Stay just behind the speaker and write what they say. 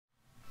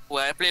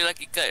I play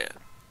lucky kite.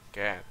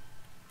 Can.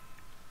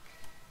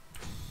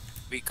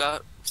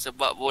 Because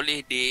sebab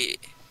boleh di.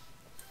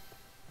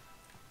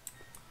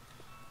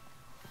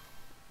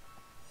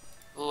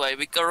 Oh, I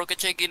become rocket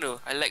check again.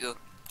 I like it.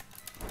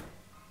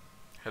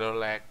 Hello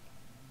lag.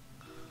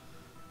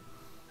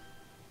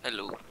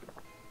 Hello.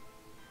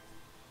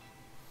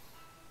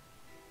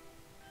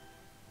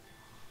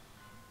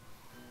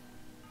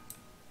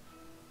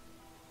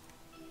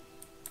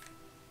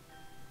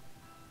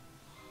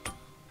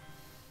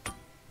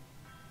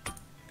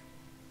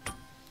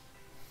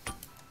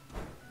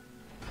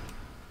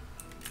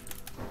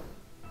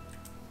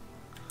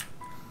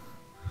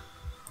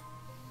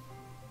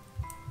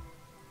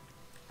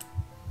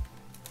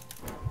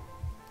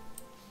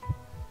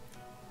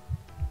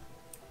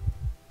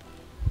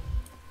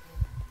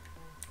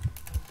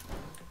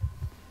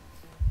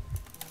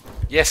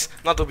 Yes,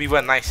 not to be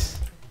one. Nice.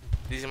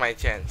 This is my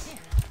chance.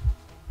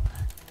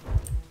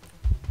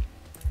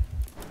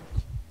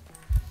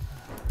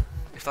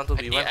 If not to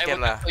be one, can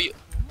lah.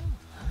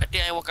 I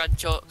think I will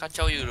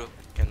kacau you though.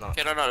 Cannot.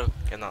 Cannot though.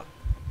 Cannot.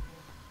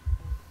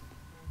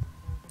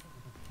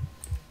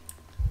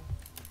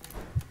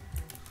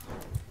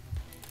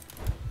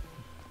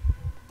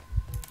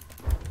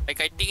 I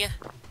kiting ya.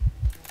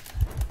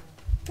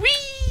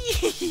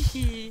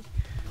 Wee.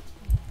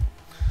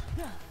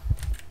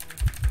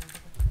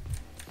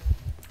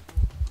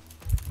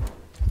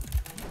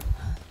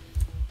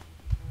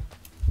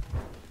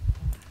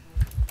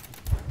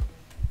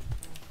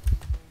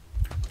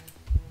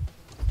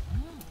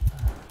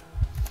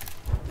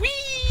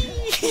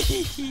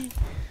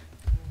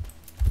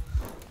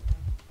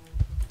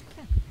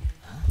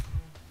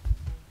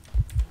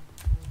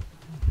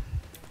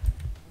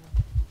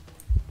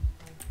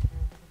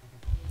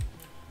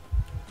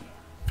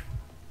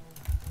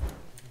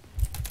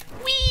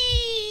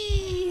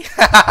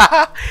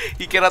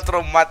 He cannot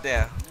throw mud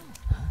ya.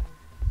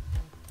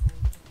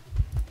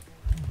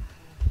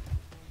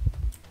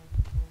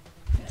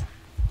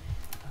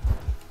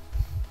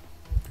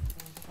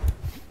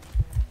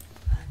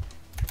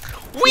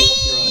 Wee!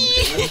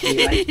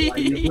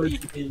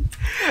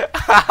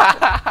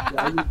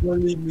 Why you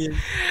bullying me?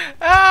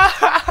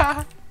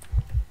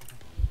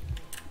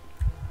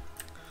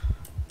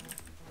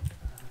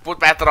 Put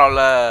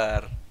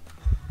patroller.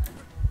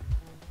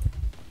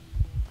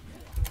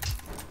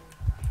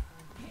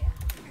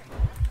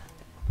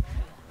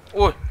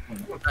 Oh,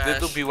 they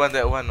do B1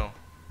 that one, no.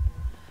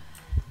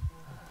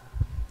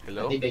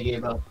 Hello? I think they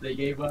gave up. They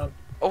gave up.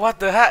 Oh, what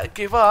the heck?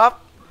 Give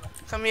up?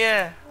 Come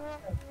here.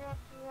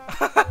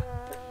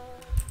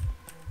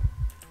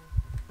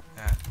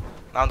 Yeah.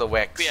 Now the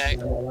wax. Yeah.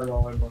 One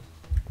more.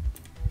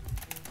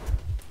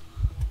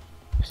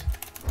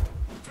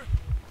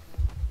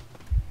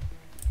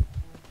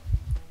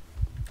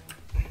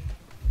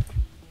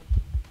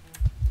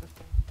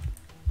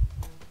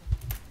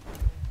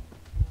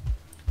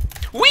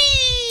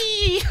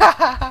 Wee!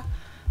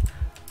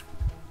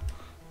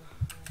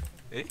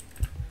 Eh?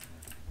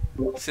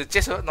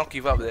 Suggest not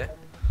give up there.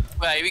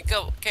 Wait,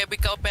 can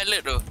become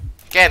pallet though.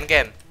 Can.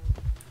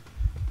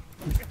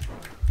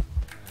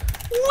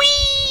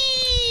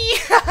 Wee!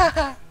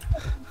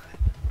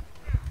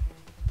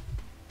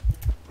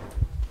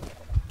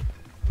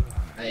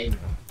 Hey.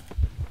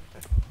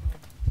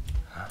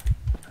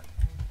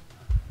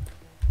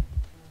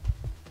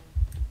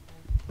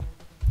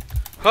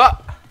 Huh!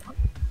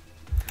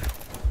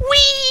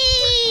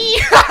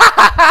 Wee!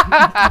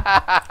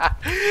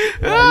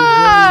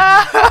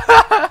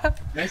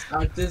 Nice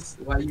artist,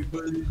 why you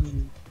bullying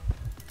me?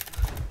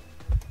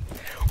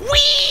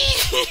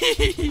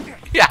 Wee!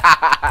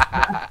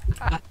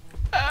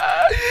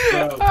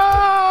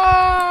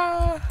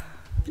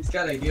 He's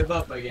gotta give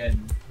up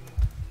again.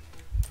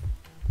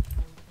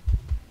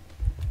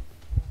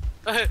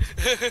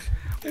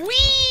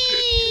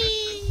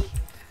 Wee!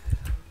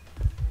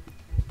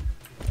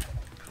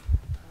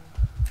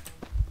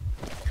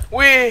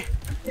 Wee!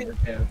 Okay.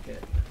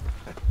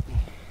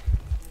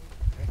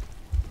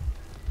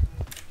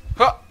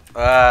 Huh!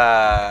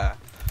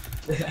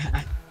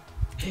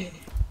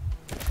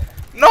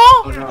 No!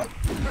 Oh no.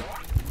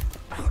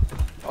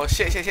 Oh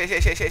shit. Can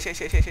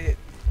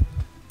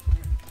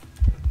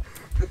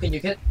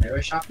you get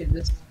arrow shock in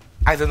this?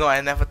 I don't know,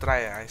 I never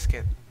try, I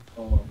scared.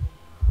 Oh.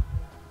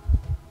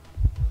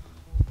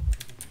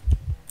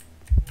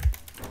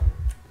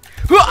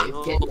 Huh! If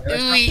you get arrow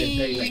shock in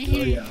there, you're like,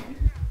 oh yeah.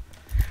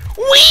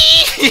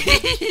 Wee!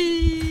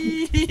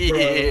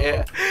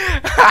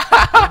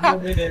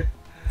 1 minute.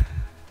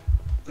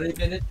 3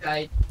 minute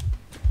kite.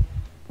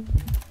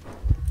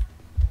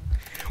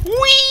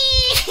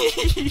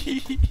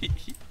 Wee!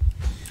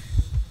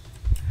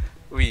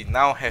 We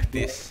now have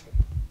this.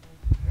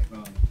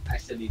 Oh,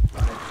 actually,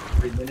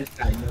 3 minutes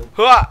kite. No.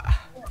 Huh!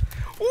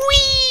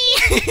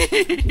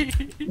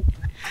 Wee!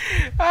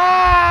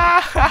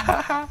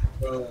 Ah!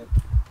 Bro.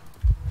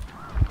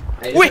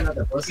 Hey, Wait. there's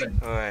another person.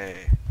 Oi,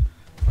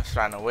 must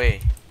run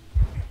away.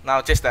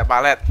 Now chase that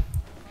pallet.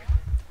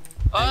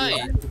 Oi!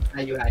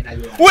 Now you hide.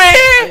 Wait!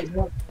 Hey,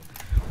 no.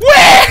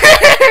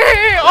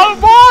 Wait!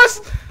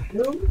 Almost!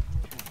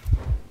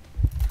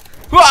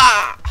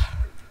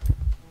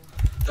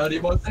 30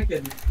 more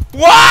seconds,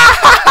 Wow!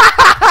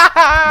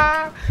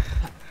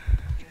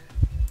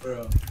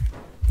 bro.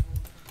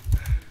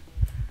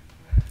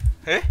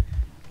 Eh?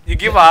 You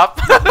give up?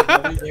 He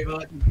gave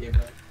up. He gave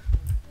up.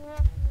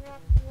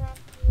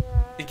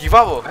 You give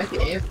up? Oh? I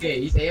think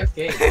AFK. He's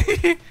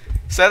AFK.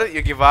 Sir,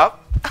 you give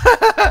up?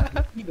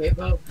 He gave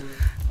up. Bro.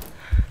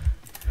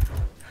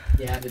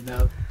 He had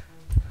enough.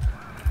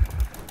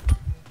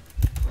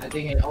 I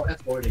think he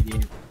F4 the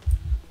game.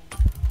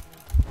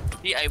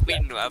 See, I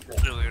win. I'm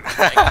through. I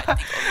think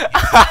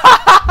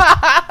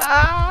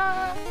all